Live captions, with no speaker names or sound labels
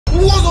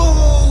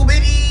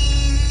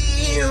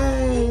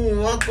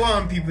Go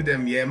on, people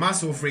them, yeah.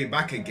 Myself Ray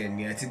back again,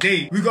 yeah.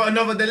 Today, we got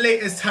the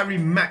latest Harry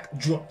Mack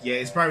drop, yeah.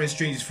 Inspiring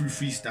strangers through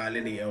freestyle,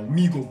 innit?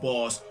 Omegle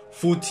bars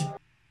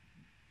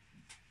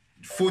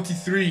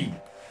 43.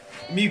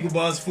 Omegle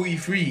bars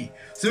 43.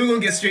 So we're gonna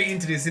get straight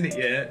into this, innit?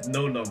 Yeah.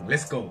 No,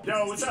 let's go.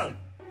 Yo, what's up?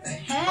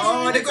 Hey,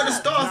 oh, they got a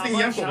star thing.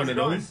 Yeah, I've got one of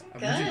those.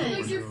 Good.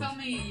 Like you're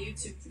filming a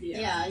YouTube video.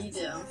 Yeah, you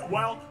do.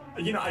 Well,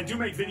 you know, I do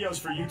make videos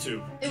for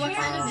YouTube. What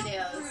kind of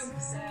videos?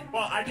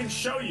 Well, I can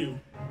show you,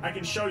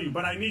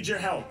 but I need your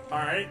help,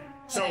 alright?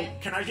 So,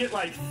 can I get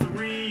like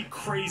 3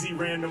 crazy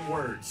random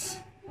words?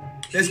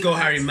 Let's go,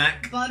 Harry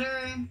Mack.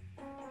 Butter,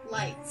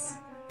 lights.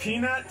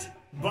 Peanut,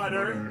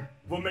 butter.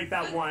 We'll make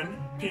that 1.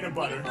 Peanut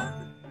butter.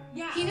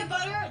 Yeah. Peanut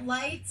butter,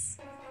 lights,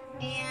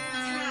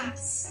 and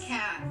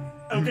cat.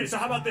 Okay, so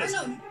how about this?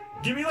 No.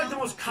 Give me like the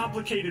most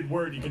complicated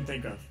word you can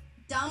think of.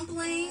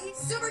 Dumpling.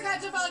 Super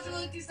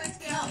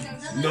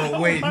califragilisticexpialidocious. No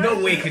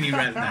way can you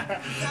rap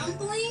that.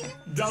 Dumpling.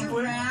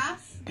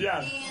 Giraffe.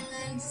 Yeah.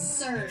 And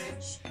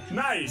surge.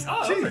 Nice.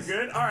 Oh, those are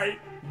good. All right.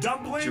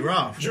 Dumpling.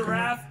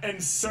 Giraffe.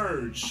 And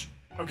surge.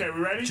 Okay, we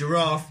ready?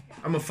 Giraffe.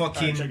 I'm a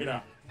fucking check it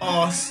out.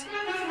 ass.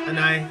 And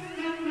I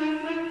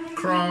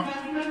crawl.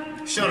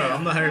 Shut up.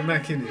 I'm not Harry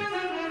Mack, innit?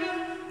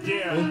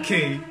 Yeah.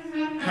 Okay.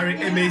 Harry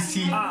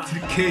M-A-C to the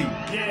K.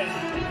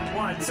 Yeah.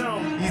 1, 2.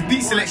 His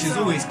beat selection is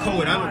always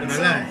cold, I'm not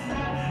gonna lie.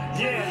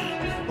 Yeah.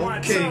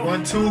 Okay,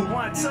 1, 2.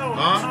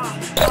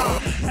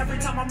 Every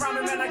time I'm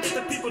rhyming, man, I get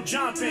the people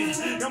jumping.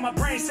 Yo, my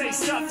brain say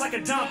stuff like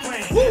a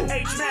dumpling.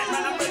 H-Mack,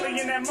 man, I'm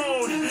really in that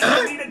mood.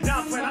 I need a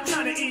dumpling, I'm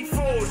trying to eat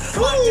food.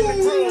 Locked in the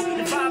groove,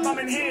 your vibe I'm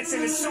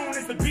enhancing. As soon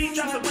as the beat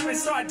drops, the women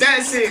start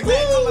dancing.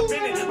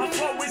 My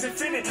flow isn't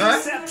finished.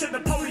 Step to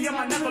the podium,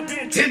 I never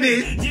been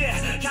timid.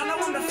 Yeah, y'all know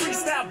I'm the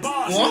freestyle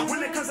boss.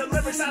 When it comes to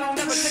lyrics, I don't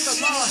ever take a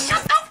loss.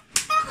 Shut the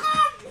fuck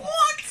up,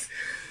 what?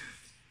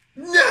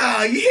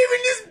 Nah, you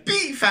hearing this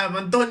beat, fam?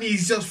 And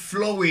Donnie's just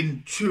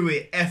flowing through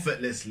it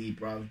effortlessly,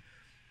 bruv.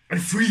 And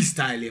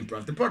freestyling,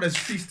 bruv. The brother's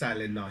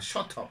freestyling now.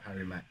 Shut up,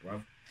 Harry Mack,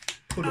 bruv.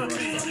 Pull the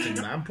rest up thing,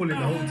 man. I'm pulling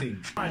the whole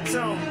thing. 1, 2,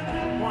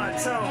 1,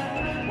 2,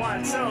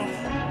 1, 2.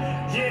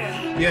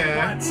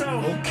 Yeah. 1, 2.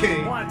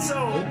 Okay. 1, 2.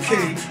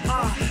 Okay.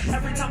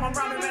 Every time I'm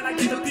rhyming, man, I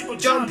get the people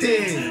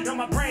jumping. Yo,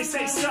 my brain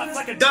say stuff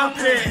like a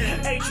dumpling.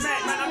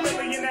 H-Mack, man, I'm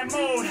really in that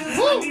mood.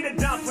 I need a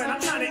dumpling, I'm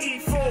trying to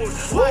eat food.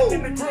 Locked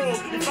in the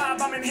groove, your vibe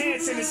I'm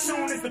enhancing. As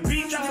soon as the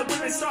beat drops, the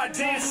women start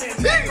dancing.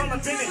 Mack on the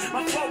minute,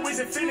 my flow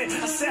isn't finished.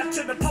 I step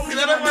to the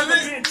podium, I've never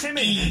been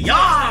timid. Yeah.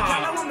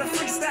 I know I'm the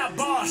freestyle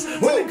boss.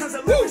 When it comes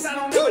to lyrics, I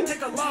don't ever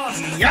take a loss.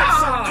 Yeah.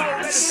 So cold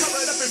that it's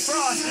covered up in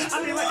frost. I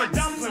be like a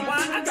dumpling,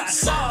 why? I got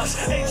sauce.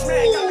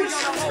 H-Mack, got me on a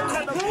whole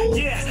tether.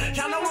 Yeah,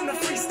 y'all know I'm the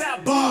freestyle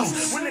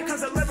boss. When it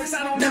comes to lyrics,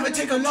 I don't never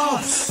take a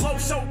loss. Flow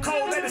so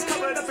cold that it's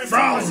covered up in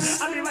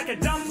frost. I be like a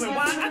dumpling,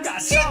 why? I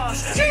got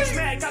sauce.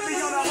 H-Mack, got me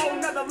on a whole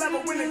nother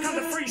level. When it comes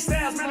to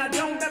freestyles, man, I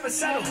don't ever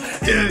settle.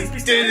 Enemies be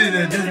standing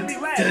there, making me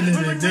laugh.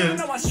 Lyrics, you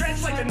know I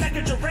stretch like the neck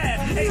of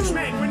giraffe.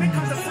 H-Mack, when it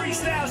comes to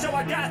freestyles, yo,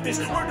 I got this.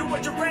 Word to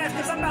what giraffe,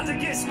 cause I'm about to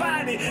get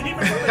spotted.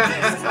 Even from the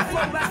distance, my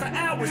flow lasts for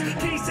hours.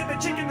 Peace to the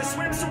chicken, the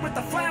swimsuit with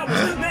the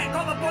flowers. Mack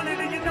all up on it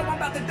and you know I'm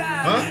about to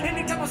die.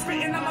 Anytime I'm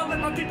spitting, I'ma let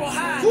my people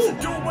high.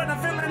 Do what I'm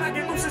feeling, I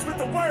get loose with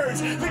the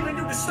words. Leaving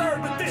you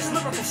disturbed with this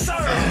lyrical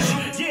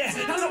surge. Yeah,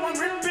 I know I'm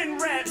ripping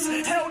raps.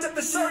 Held up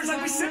the surge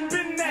like we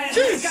sipping that.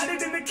 Got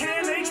it in the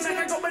can, H-Mack,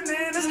 I go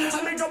bananas.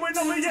 I've been going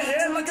over your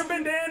head like a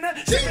bandana.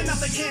 Tripping out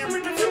the can,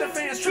 ripping for the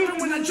fans.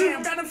 Tripping when I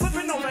jam, got him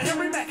flipping over.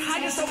 Harry Mack,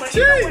 highest over.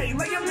 Either way,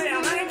 lay him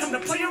down. I ain't come to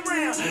play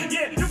around.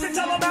 Yeah, you can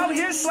tell I'm out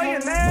here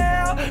slaying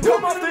now.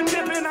 Come off the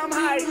dip and I'm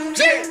hype.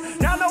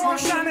 Y'all know I'm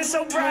shining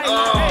so bright.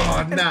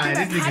 Oh, nah,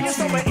 this nigga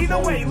over. Either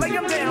way, lay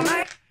him down.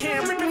 I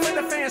can't ripping for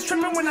the fans,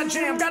 tripping when I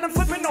jam, got him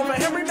flipping over.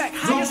 Harry Mack,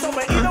 highest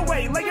over. Either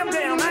way, lay him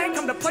down. I ain't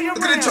come to play around.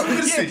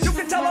 Yeah, you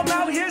can tell I'm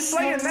out here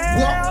slaying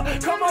now.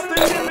 Come off the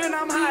dip and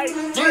I'm hype.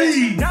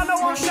 Y'all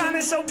know I'm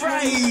shining so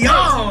bright.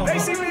 They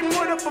see me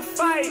put up a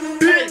fight.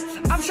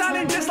 I'm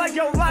shining just like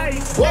your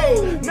light.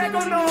 Mack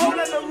on a whole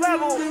other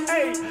level.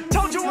 Hey,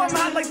 told you I'm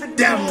hot like the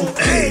devil.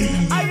 Hey,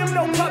 I am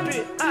no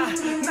puppet. Nah,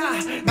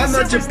 I'm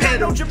not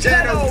Geppetto.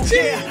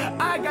 Yeah,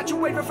 I got you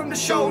waving from the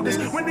shoulders.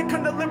 When it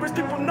comes to lyrics,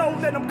 people know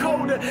that I'm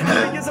colder.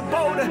 Heavy as a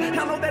boulder.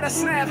 Y'all know that I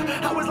snap.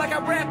 I was like I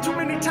rap too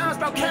many times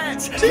about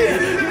cats. Yeah,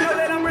 you know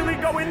that I'm really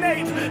going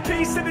ape.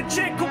 Peace to the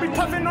chick who be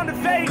puffing on the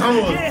vape.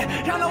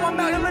 Yeah, y'all know I'm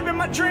out here living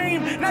my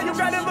dream. Now you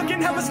got it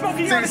looking hella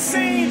smoky on the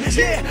scene.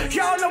 Yeah,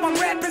 y'all know I'm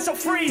rapping so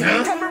free.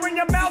 Covering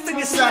your mouth and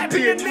you're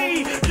slapping your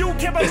knee. You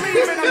can't believe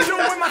it, I'm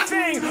doing my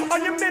thing.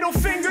 On your middle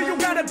finger, you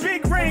got a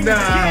big ring.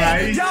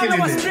 Yeah, y'all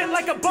know I spit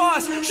like a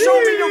boss.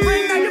 Show me your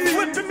ring, now you're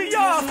flipping me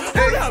off.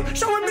 Hold up,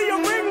 showing me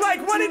your ring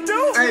like what it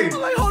do? I'm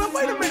like, hold up,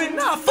 wait a minute,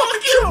 nah,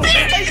 fuck you.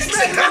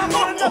 H-Mack, I'm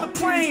on another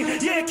plane.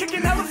 Yeah,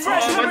 kicking hella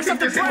fresh, lyrics up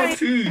the brain.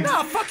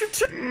 Nah, fuck you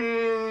too.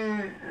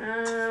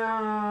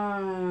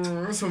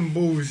 That's some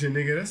bullshit,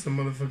 nigga. That's some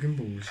motherfucking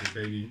bullshit,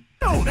 baby.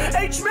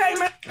 H-Mack,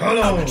 man. Hold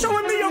on.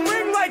 Showing me your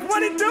ring like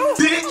what it do?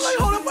 Bitch. I'm like,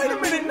 hold up, wait a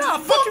minute, nah,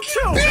 fuck you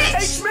too.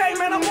 H-Mack,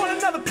 man, I'm on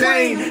another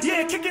plane.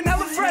 Yeah, kicking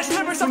hella fresh,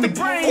 lyrics up the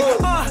brain.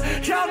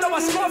 Y'all know I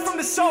score from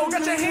the soul.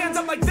 Got your hands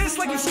up like this,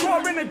 like you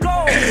scoring a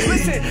goal.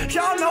 Listen,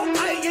 y'all know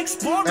I ain't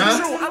exploring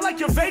you. I like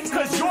your vape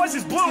cause yours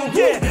is blue.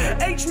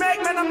 Yeah,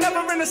 H-Mack, man, I'm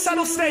never in a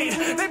settled state.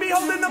 They be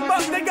holding them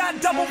up, they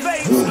got double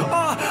vapes.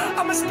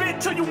 I'ma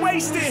spit till you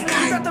wasted.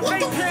 You got the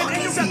vape pen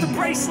and you got the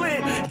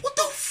bracelet. What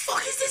the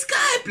fuck is this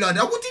guy, blood?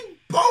 I wouldn't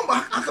bomb.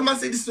 How can I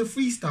say this is a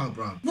freestyle,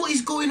 bro? What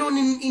is going on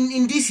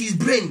in this his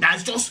brain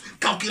that's just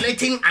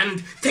calculating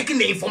and taking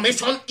the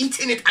information,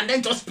 eating it, and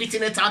then just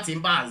spitting it out in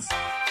bars?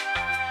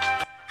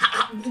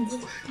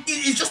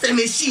 It's just a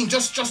machine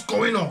just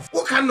going off.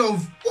 What kind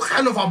of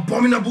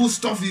abominable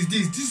stuff is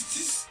this?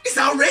 This is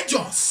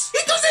outrageous.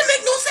 It doesn't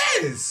make no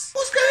sense.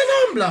 What's going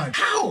on, blood?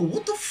 How?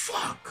 What the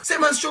fuck?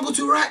 Same man struggle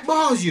to write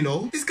bars, you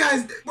know? This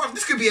guy's, bro,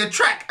 this could be a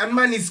track and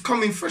man is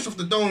coming fresh off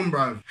the dome,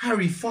 bro.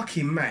 Harry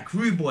fucking Mack,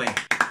 rude boy.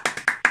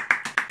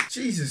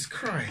 Jesus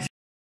Christ.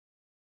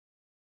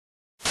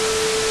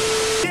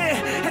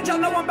 Yeah, and y'all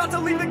know I'm about to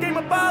leave the game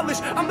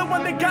abolished. I'm the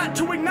one that got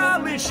to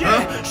acknowledge.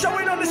 Yeah, show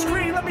it on the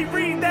screen, let me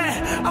read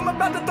that. I'm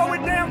about to throw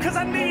it down cause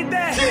I need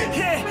that.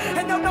 Yeah,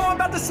 and y'all know I'm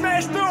about to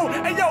smash through.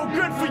 And yo,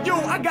 good for you,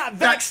 I got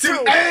Vex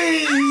too.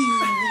 Hey!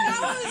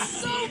 That was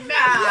so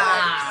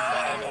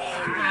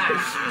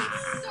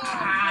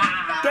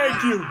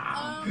Thank you.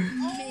 Oh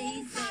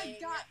my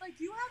god, like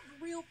you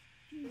have real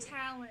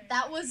talent.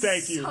 That was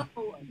Thank you. so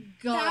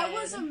good. That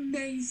was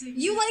amazing.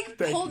 You like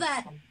Thank pulled you.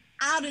 that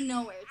out of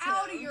nowhere too.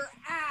 out of your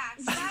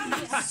ass.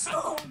 That was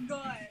so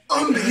good.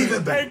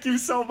 Unbelievable. Thank you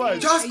so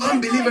much. Just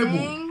unbelievable.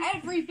 Kidding?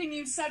 Everything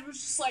you said was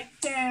just like,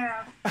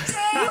 damn. You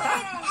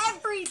hit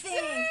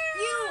everything.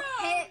 You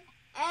hit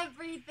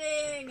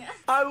everything.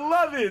 I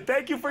love it.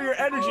 Thank you for your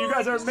energy. You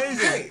guys are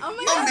amazing. Hey, Oh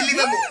my god,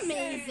 unbelievable. you're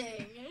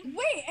amazing.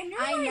 Wait, and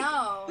you're I like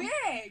know.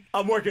 big.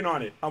 I'm working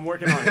on it. I'm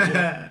working on it.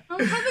 Yeah. Have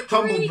a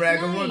Humble great brag,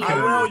 I'm night. working I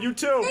on will. You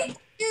too. Thank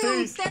you.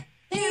 Peace. Thank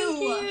Thank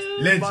you.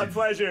 My Legend.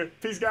 pleasure.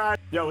 Peace, guys.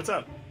 Yo, what's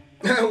up?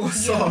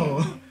 What's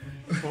up?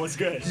 What's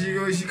good?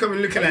 She coming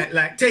looking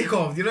like take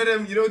off. You know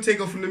them. You don't take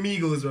off from the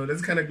Migos, bro.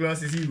 That's the kind of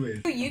glasses he wears.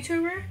 A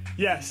YouTuber?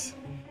 Yes.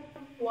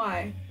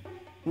 Why?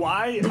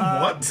 Why?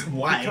 What?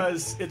 Why?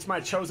 Because it's my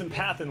chosen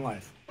path in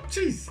life.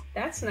 Jeez.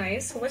 That's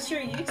nice. What's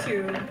your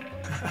YouTube?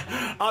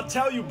 I'll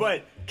tell you,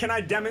 but can I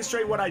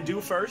demonstrate what I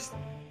do first?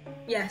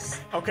 Yes.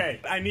 Okay,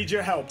 I need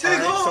your help. Take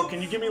alright? So off.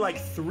 can you give me like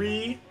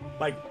 3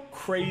 like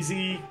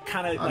crazy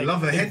kind of I like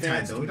love her head tie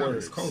advanced though. That words?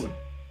 was cold.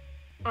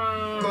 Go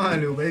on,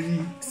 little baby.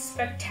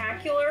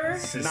 Spectacular,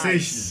 Sensation.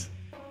 Nice.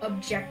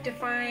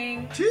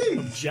 objectifying, Jeez.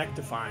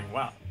 Objectifying.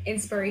 Wow.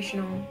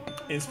 inspirational.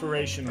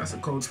 Inspirational. That's a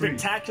code 3.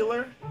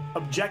 Spectacular,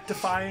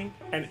 objectifying,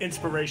 and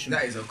inspirational.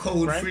 That is a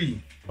code Right?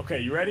 3. Okay,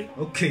 you ready?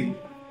 Okay.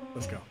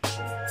 Let's go.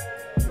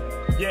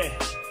 Yeah.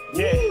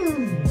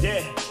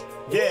 Yeah.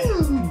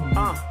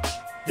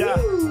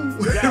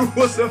 Yeah.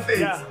 What's her face?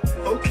 Yeah.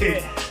 Okay.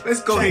 Yeah.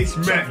 Let's go, Check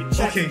H-Mack. it,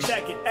 check Okay. it,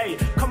 check it, ayy.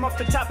 Come off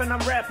the top and I'm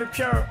rapping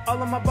pure. All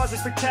of my buzz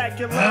is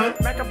spectacular. Huh?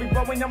 Mac, I be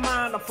blowing your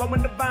mind. I'm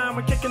flowing divine.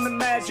 We're kicking the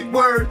magic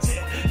Words.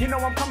 words. You know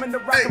I'm coming to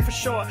rock Hey. it for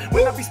sure.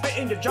 When I be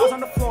spitting, your jaws on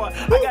the floor.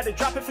 I gotta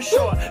drop it for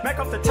sure. Mac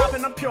off the top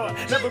and I'm pure.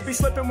 Never be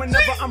slipping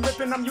whenever I'm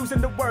ripping. I'm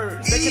using the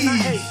words. They cannot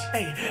hate.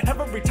 Hey,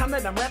 every time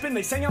that I'm rapping,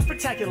 they say I'm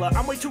spectacular.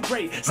 I'm way too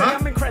great. Say Huh?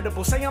 I'm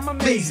incredible. Say I'm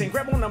amazing.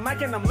 Grab on the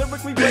mic and I'm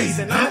lyrically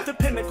blazing. I'm Huh? at the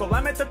pinnacle.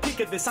 I'm at the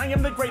peak of this. I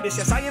am the greatest.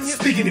 Yes, I am here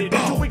Speaking speaking it,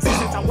 it into bow,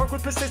 existence. bow. I work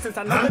with persistence.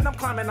 I know Huh? that I'm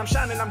climbing. I'm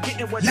shining. I'm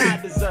getting what Yeah.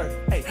 I deserve.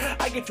 Hey,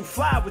 I get you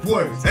fly with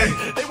Words, words.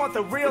 hey. They want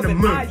the real, With the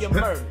then I merge.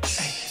 emerge.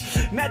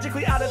 Hey,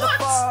 magically out of the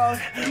fog.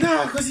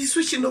 Nah, because he's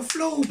switching the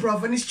flow,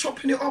 bruv, and he's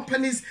chopping it up,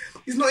 and he's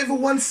not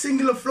even one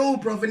singular flow,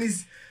 bruv, and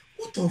he's...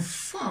 What the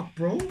fuck,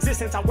 bro?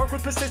 Existence. I work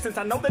with persistence.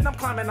 I know that I'm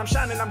climbing. I'm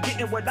shining. I'm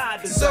getting what I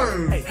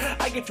deserve. Deserve. Hey,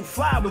 I get you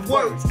fly with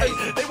words, words.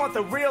 Hey, they want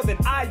the real, then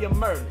I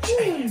emerge.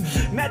 Hey,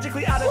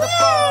 magically out of the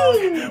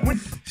fog. When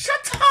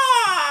Shut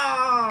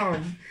up!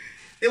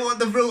 They want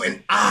the real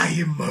and I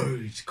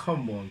emerge.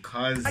 Come on,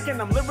 cuz. Again,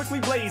 I'm lyrically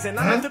blazing.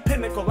 I'm Huh? at the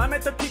pinnacle. I'm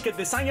at the peak of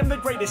this. I am the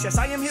greatest. Yes,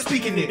 I am here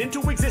Speaking speaking it. it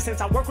into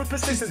existence. I work with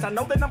persistence. I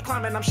know that I'm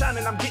climbing. I'm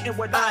shining. I'm getting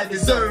what I I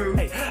deserve.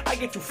 deserve. Hey, I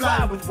get you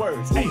fly with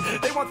words. Hey,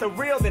 they want the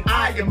real, then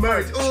I I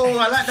emerge. Oh,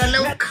 I like that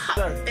little That cut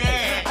deserve.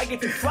 there. I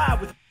get you fly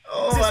with.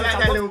 Oh, I like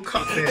that little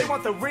cut They there.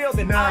 want the real,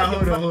 then Nah, I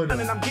hold on, emerge. hold on.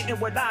 And I'm getting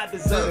what I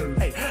deserve.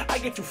 Hey, I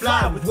get you Fly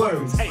fly with with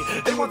words. Hey,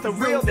 they want the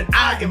real, then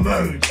I I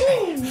emerge.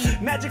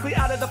 emerge. Magically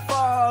out of the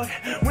fog.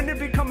 When they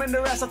be coming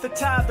their ass off the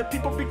top, the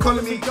people be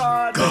calling me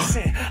God. God.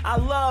 Listen, I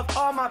love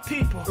all my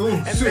people. Ooh,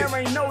 And switch. there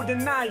ain't no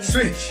denying.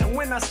 Switch. And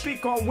when I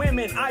speak on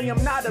women, I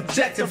am not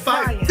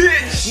objectifying.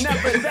 Bitch.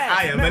 Never that.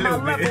 I am Man, a my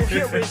little bit. level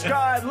here is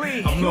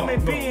godly. I'm not,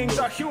 Human beings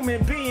are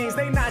human beings.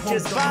 They not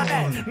just Hold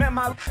on. vibe.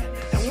 Man,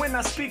 and when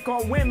I speak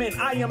on women,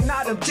 I am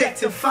not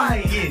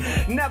objectifying.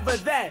 Objectifying. Never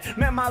that.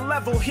 Man, my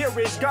level here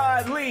is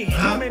godly.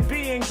 Human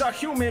beings are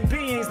human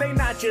beings. They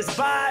not just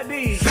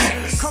bodies.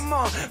 Facts. Come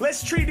on,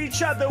 let's treat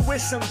each other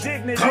with some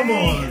dignity. Come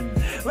on.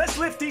 Let's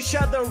lift each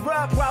other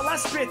up while I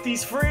spit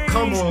these frees.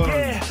 Come on.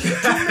 Yeah, too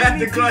many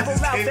The people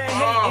glasses out came there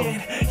off.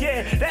 hating.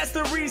 Yeah, that's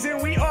the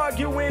reason we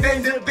arguing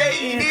and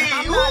debating.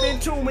 I'm not in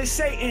tune with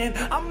Satan,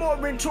 I'm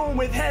more in tune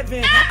with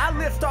heaven. I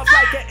lift off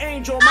like an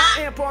angel, my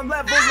amp on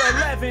level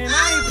 11.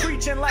 I ain't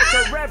preaching like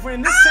a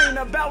reverend, this ain't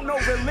about no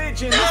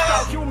religion. It's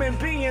about human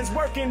beings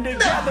working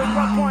together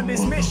up on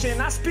this mission.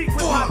 I speak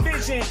with my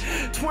vision.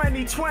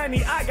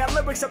 2020, I got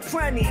lyrics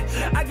aplenty.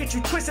 I get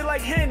you twisted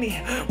like Henny,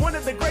 one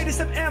of the greatest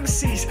of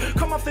MCs.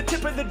 Come off the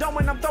tip of the dome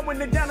when I'm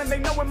throwing it down and they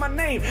knowing my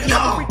name.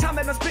 Every time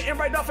that I'm spitting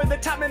right off at the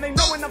top and they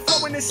knowing I'm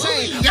flowing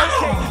insane.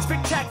 Okay,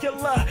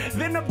 spectacular,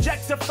 then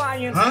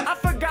objectifying. I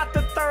forgot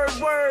the third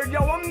word, yo,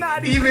 I'm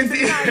not even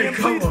denying.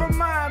 Please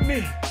remind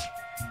me.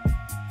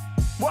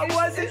 What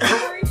was it?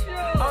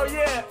 Oh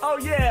yeah, oh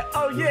yeah,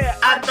 oh yeah.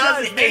 I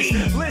does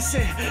this.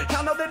 Listen,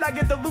 y'all know that I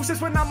get the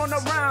loosest when I'm on a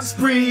rhyme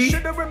spree.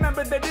 Should've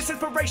remembered that it's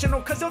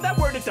inspirational, cause yo, that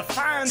word it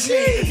defines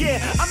me. Yeah,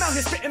 I'm out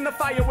here spitting the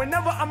fire.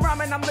 Whenever I'm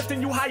rhyming, I'm lifting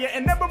you higher.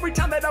 And every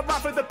time that I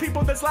rhyme for the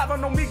people that's live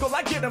on Omegle,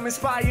 I get them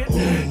inspired.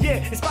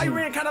 Yeah,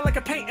 inspiring kinda like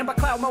a painting by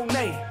Cloud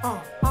Monet.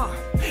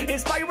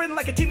 Inspiring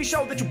like a TV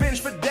show that you binge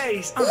for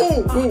days.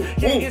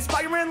 Yeah,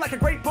 inspiring like a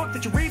great book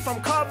that you read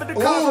from cover to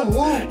cover.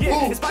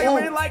 Yeah,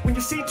 inspiring like when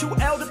you see two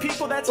elder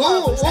people that's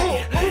mothers.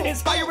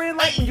 Inspiring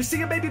like when you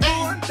see a baby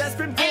born that's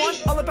been born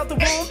all about the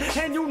womb,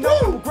 and you know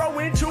it will grow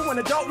into an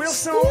adult real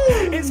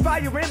soon.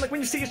 Inspiring like when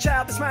you see a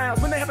child that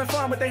smiles when they having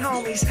fun with their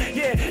homies.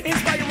 Yeah,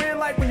 inspiring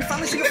like when you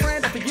finally see a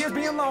friend after years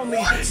being lonely.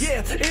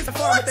 Yeah, it's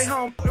fun with their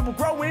home. It will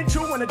grow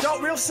into an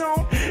adult real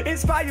soon.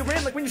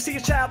 Inspiring like when you see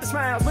a child that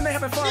smiles when they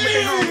having fun with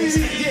their homies.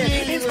 Yeah,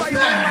 inspiring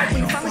like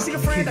when you finally see a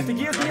friend after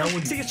years being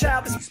lonely. See a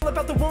child that's all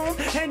about the womb,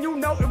 and you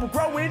know it will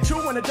grow into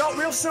an adult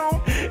real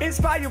soon.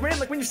 Inspiring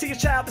like when you see a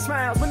child that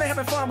smiles when they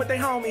having fun with their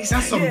homies.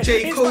 That's some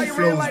J. Cole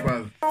flows, like,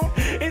 bro.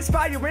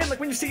 Inspiring like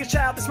when you see a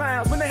child that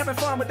smiles when they having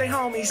fun with their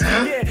homies.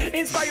 Yeah,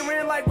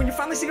 inspiring like when you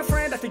finally see a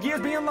friend after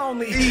years being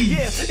lonely.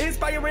 Yeah,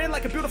 inspiring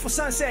like a beautiful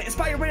sunset.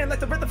 Inspiring like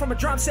the rhythm from a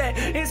drum set.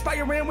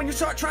 Inspiring when you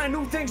start trying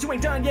new things you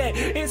ain't done yet.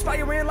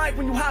 Inspiring like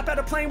when you hop out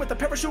a plane with a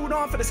parachute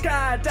on for the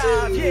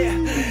skydive. Yeah,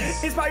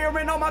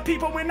 inspiring all my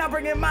people when I'm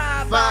bringing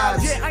my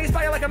vibes. Yeah, I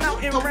inspire like a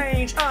mountain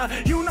range.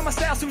 You know my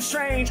style's too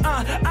strange.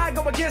 I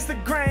go against the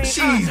grain.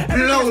 She's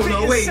blown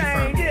away,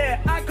 fam.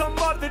 Yeah, I come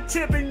off the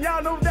tip and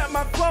y'all know that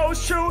my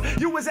flow's true.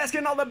 You was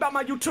asking all about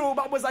my YouTube.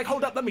 I was like,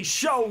 hold up, let me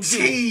show you.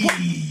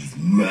 Jeez,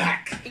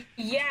 Mack.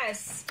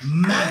 Yes.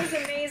 Mack. That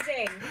was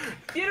amazing.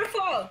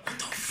 Beautiful.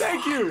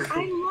 Thank you.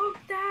 I love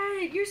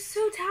that. You're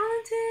so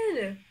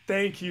talented.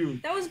 Thank you.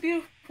 That was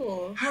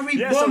beautiful. Harry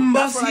Yeah, so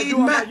that's what I do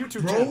on my Mack,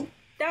 YouTube bro. channel.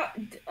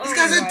 This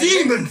guy's a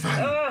demon,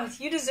 fam.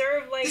 You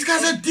deserve like This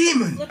guy's a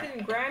demon.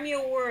 flipping Grammy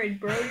Award,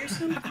 bro. You're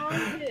so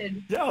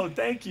talented. Yo,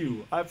 thank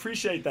you. I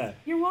appreciate that.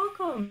 You're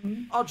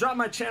welcome. I'll drop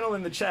my channel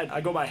in the chat. I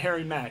go by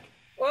Harry Mack.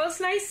 Well,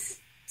 it's nice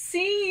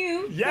seeing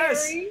you.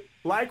 Yes. Harry.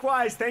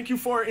 Likewise. Thank you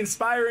for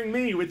inspiring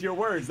me with your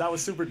words. That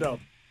was super dope.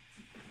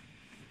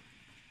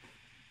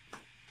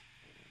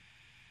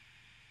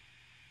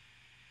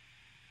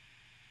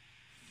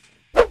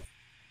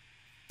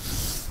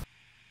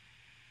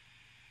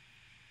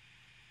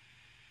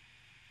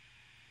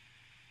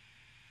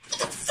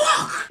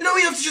 You know,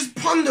 we have to just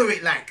ponder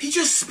it. Like, he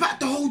just spat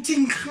the whole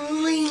thing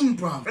clean,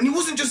 bruv. And he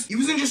wasn't just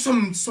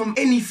some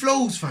any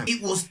flows, fam.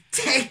 It was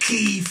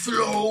techie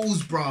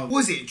flows, bruv. What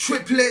was it?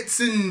 Triplets,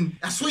 and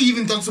I saw you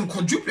even done some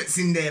quadruplets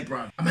in there,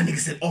 bruv. And my nigga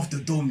said, off the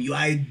dome, you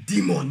are a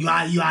demon. You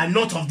are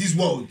not of this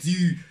world.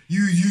 You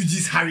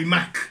just Harry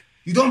Mack.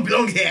 You don't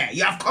belong here.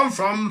 You have come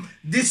from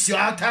this your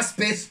outer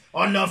space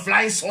on a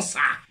flying saucer.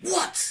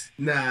 What?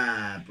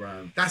 Nah,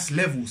 bro. That's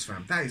levels,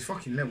 fam. That is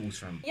fucking levels,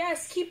 fam.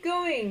 Yes, keep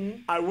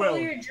going. I will. Follow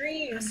your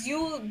dreams.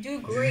 You'll do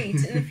great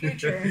in the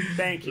future.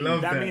 Thank you.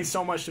 Love that that. means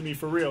so much to me,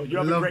 for real. You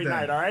have a Love great that.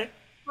 night, all right?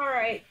 All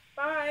right.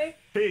 Bye.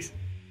 Peace.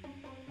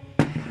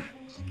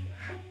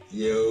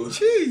 Yo.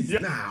 Jeez. Yeah.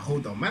 Nah,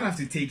 hold on. Man, I have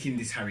to take in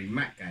this Harry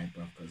Mack guy,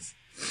 bro, because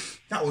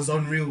that was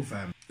unreal,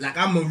 fam. Like,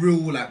 I'm a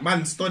real, like,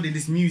 man studied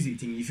this music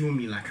thing, you feel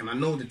me? Like, and I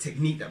know the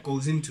technique that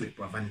goes into it,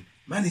 bro. And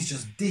man is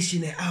just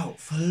dishing it out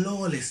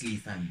flawlessly,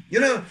 fam. You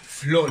know?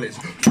 Flawless.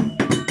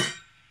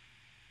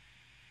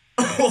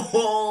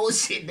 Oh,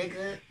 shit,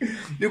 nigga.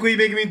 Look what you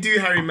making me do,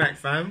 Harry Mack,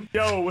 fam.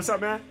 Yo, what's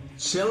up, man?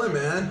 Chilling,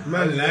 man.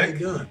 Man, How like- you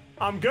doing?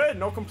 I'm good.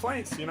 No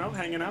complaints, you know?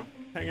 Hanging out.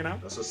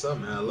 That's what's up,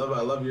 man. I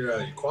love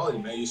your quality,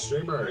 man. You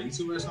streamer or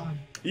YouTuber or something?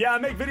 Yeah, I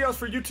make videos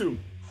for YouTube.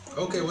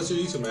 Okay, what's your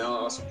YouTube, man?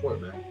 I'll support,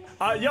 man.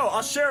 Yo,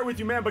 I'll share it with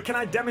you, man, but can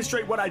I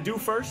demonstrate what I do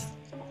first?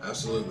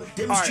 Absolutely.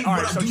 All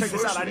right, so check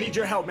this out. I need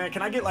your help, man.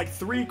 Can I get like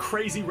 3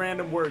 crazy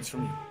random words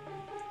from you?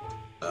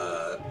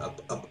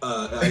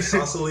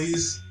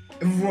 Isosceles.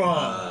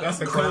 Bro, that's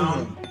a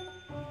crown. crown.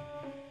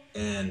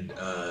 And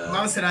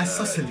Man said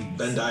isosceles.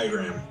 Venn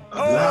diagram.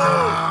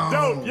 Oh,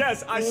 dope.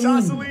 Yes,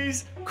 isosceles, This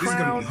is gonna be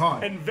crown,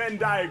 hard. and Venn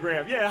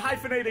diagram. Yeah,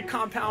 hyphenated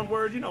compound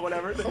word, you know,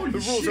 whatever. The Holy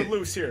rules shit. are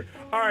loose here.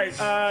 All right,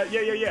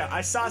 yeah.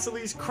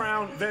 Isosceles,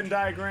 crown, Venn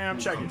diagram.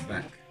 Check Comes it.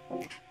 back.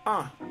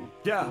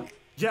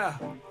 Yeah.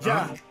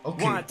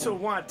 Okay. 1, 2,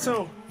 1,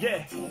 2.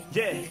 Yeah.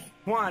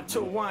 1,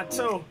 2, 1,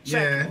 2.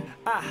 Yeah.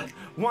 Check.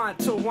 1,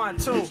 2, 1,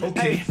 2.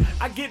 Okay. Hey,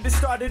 I get this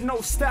started,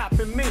 no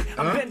stopping me.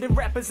 I'm bending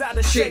rappers out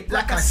of Shape shape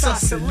like like a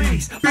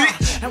isosceles.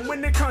 bitch. And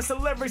when it comes to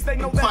lyrics, they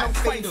know that I'm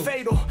quite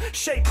fatal.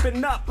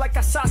 Shaping up like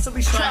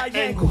isosceles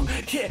triangle.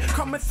 Yeah,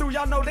 coming through,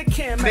 y'all know they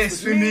can't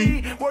mess with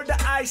me. Word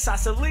to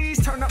isosceles,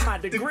 turn up my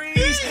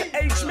degrees.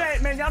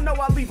 H-man, man, y'all know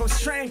I leave them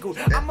strangled.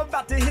 I'm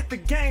about to hit the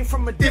game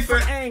from a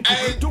different angle.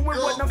 Doing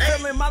what I'm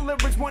feeling, my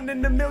lyrics 1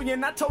 in a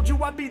million. I told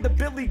you I'd be the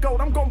Billy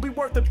Goat, I'm gonna be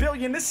worth $1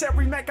 billion. This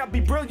every Mac, I be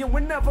brilliant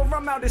whenever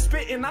I'm out and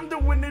spitting. I'm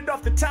doing it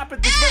off the top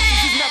of this verse,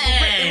 is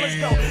never written. Let's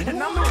go.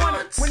 And I'm the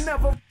one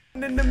whenever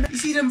in the You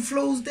see them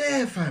flows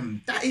there,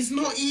 fam? That is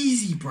not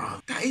easy,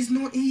 bro. That is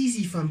not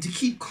easy, fam. To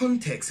keep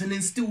context and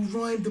then still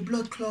rhyme the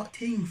blood clot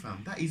thing,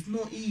 fam. That is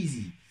not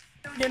easy.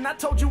 And I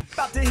told you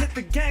about to hit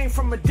the game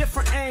from a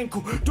different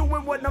angle.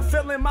 Doing what I'm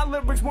feeling, my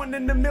lyrics 1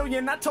 in a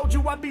million. I told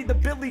you I'd be the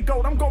Billy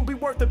Goat, I'm gonna be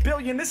worth $1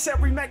 billion. This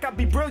every Mac, I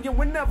be brilliant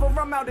whenever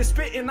I'm out and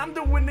spitting. I'm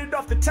doing it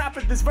off the top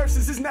of this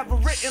verses is never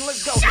written.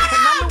 Let's go. And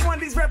I'm the one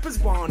these rappers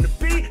wanna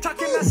be.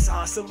 Talking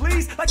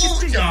isosceles like it's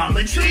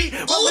geometry.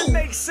 Well, it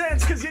makes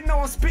sense, cause you know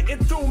I'm spitting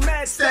through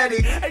mad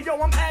static. Hey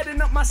yo, I'm adding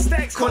up my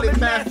stacks, Call it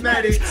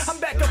mathematics. I'm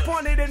back up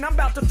on it and I'm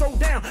about to throw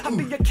down. I'll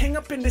be a king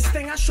up in this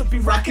thing, I should be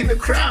rocking the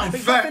crown.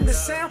 Loving the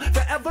sound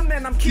forever,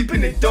 man, I'm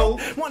keeping it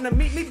dope. Wanna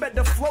meet me,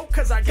 better float,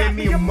 cause I got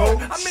me a mo.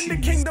 I'm in the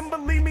kingdom,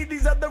 believe me,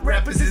 these other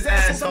rappers is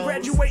assholes. I'm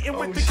graduating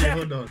with the cap,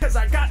 cause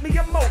I got me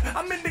a mo.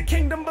 I'm in the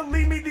kingdom,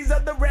 believe me, these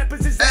other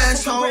rappers is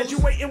assholes. I'm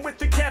graduating with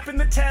the cap and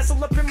the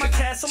tassel up in my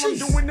castle. I'm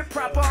doing it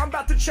proper, I'm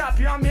about to chop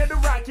you, I'm here to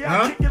rock you.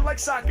 I kick it like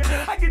soccer,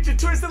 I get you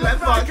twisted like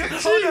vodka.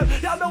 Hold up,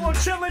 y'all know I'm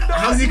chilling, though.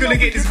 How's he gonna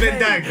get this Venn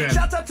diagram?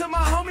 Shout out to my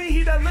homie,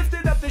 he done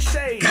lifted up the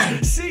shade.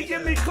 See,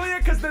 get me clear,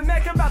 cause the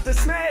Mac about to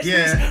smash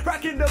this.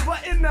 Rocking the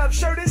button up,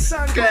 shirt and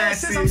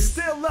sunglasses. I'm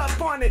still up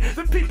on it.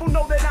 The people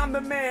know that I'm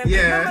the man.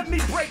 Now let me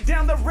break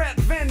down the rap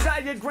Venn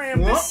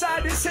diagram. This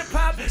side is hip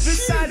hop,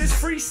 this side is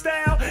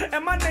freestyle,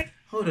 and my name.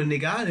 Hold on,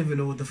 nigga. I don't even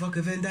know what the fuck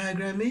a Venn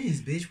diagram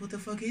is, bitch. What the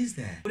fuck is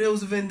that? What else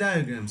is a Venn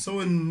diagram?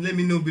 Someone let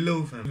me know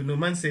below, fam. No,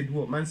 man said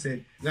what? Man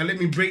said, now let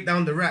me break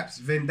down the raps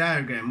Venn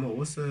diagram. What?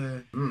 What's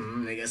a...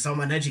 nigga,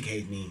 someone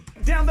educate me.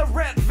 Down the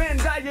rap Venn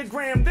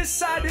diagram. This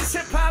side is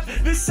hip hop,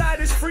 this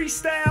side is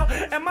freestyle,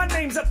 and my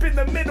name's up in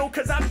the middle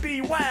cause I be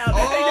wild.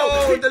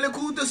 Oh, hey,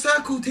 yo, the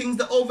circle things,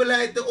 the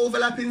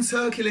overlapping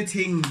circular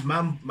things,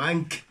 man.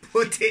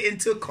 Put it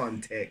into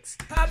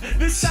context.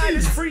 This side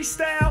is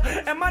freestyle,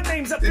 and my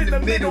name's up in the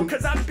middle,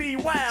 cause I be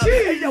wild.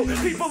 Hey yo,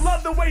 people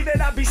love the way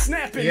that I be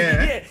snapping.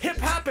 Yeah, hip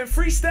hop and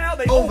freestyle,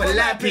 they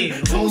overlapping.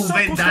 Two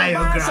circles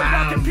combined, so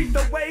I can peep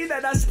the way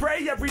that I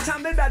spray every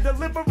time that I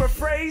deliver a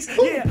phrase.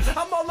 Yeah,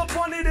 I'm all up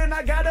on it, and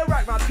I gotta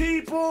rock my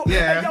people.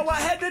 Hey yo,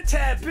 I had to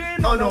tap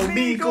in on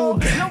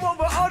Omegle. Yo,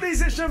 over all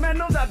these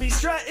instrumentals, I be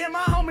strutting.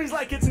 My homies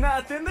like it's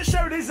nothing. The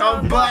shirt is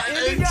unbuttoned,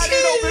 we got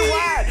it open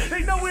wide.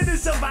 They know it to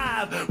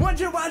survive.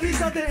 Wonder why these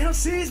other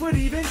MCs would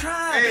even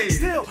try.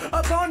 Still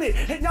up on it,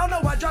 and y'all know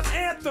I drop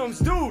anthems.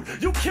 Dude,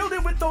 you killed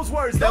it with those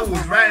words. Those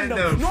were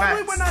random.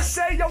 Normally when I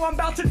say, yo, I'm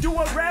about to do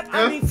a rap,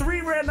 I mean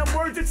 3 random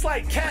words. It's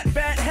like cat,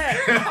 bat, hat.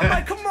 I'm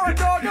like, come on,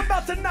 dog, I'm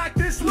about to knock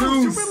this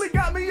loose. You really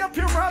got me up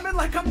here rhyming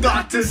like I'm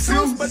Dr.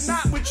 Seuss, but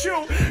not with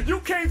you.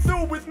 You came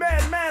through with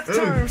mad math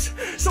terms,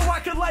 so I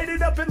could light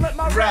it up and let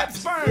my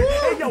raps burn.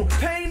 Hey, yo,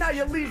 pain, I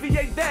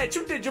alleviate that.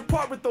 You did your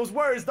part with those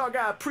words, dog.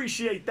 I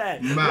appreciate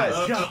that.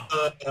 Let's go.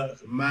 That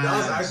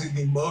was actually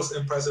the most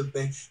impressive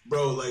thing,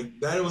 bro. Like,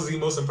 that was the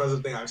most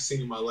impressive thing I've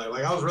seen in my life.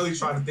 Like, I was really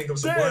trying to think of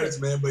some words,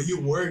 man, but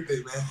you worked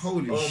it, man.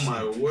 Holy shit.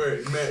 My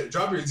word, man.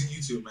 Drop your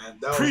YouTube, man.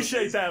 That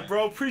appreciate was that,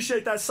 bro.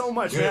 Appreciate that so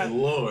much, man. Good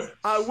Lord.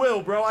 I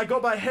will, bro. I go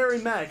by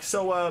Harry Mack,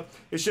 so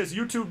it's just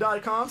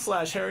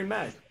youtube.com/Harry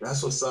Mack.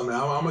 That's what's up, man.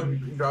 I'm gonna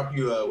drop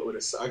you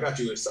I got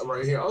you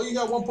right here. Oh, you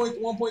got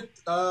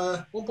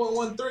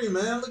 1.13,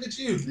 man. Look at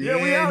you.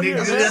 Yeah, we out here,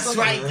 man. That's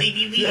right,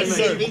 baby. We That's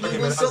definitely the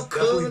most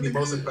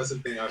cool.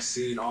 impressive thing I've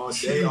seen all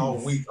day, all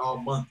week, all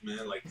month,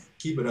 man. Like,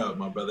 keep it up,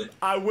 my brother.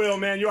 I will,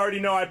 man. You already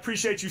know. I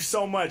appreciate you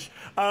so much.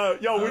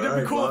 Yo, would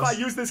it be cool if I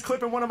use this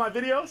clip in one of my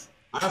videos?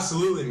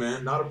 Absolutely,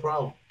 man. Not a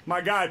problem.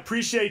 My guy,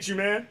 appreciate you,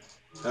 man.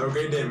 Have a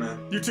great day, man.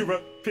 You too,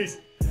 bro. Peace.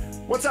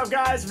 What's up,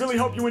 guys? Really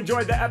hope you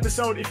enjoyed the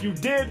episode. If you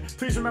did,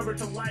 please remember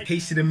to like.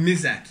 Peace to the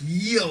Mizak.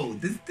 Yo,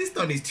 this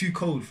done is too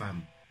cold,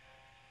 fam.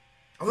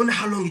 I wonder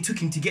how long it took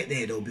him to get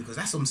there, though, because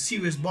that's some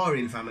serious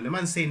barring, fam. And the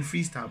man's saying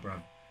freestyle,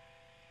 bro.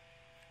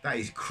 That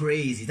is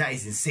crazy. That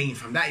is insane,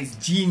 fam. That is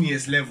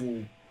genius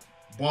level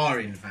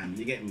barring, fam.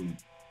 You get me?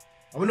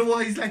 I wonder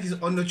what he's like. He's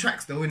on the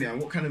tracks, though, innit?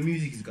 And what kind of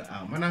music he's got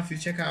out. Man, I have to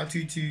check out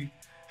 22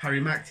 Harry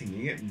Mack thing.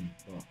 You get me?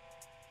 But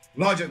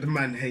large up the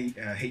man,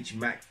 H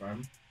Mack,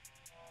 fam.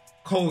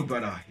 Cold,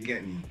 brother. You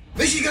get me?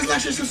 Make sure you guys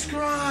like and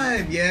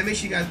subscribe. Yeah, make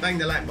sure you guys bang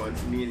the like button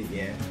for me, innit?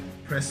 Yeah.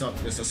 Press up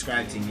the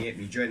subscribe thing, you get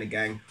me? Join the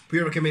gang. Put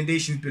your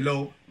recommendations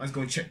below. Man's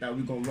gonna check that.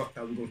 We're gonna rock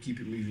that. We're gonna keep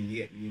it moving. You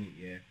get me, innit?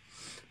 Yeah.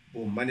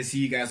 Boom. Man, to see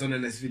you guys on the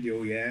next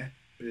video. Yeah.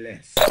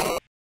 Bless. Oh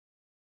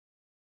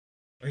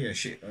yeah,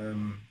 shit.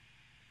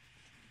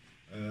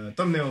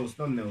 Thumbnails.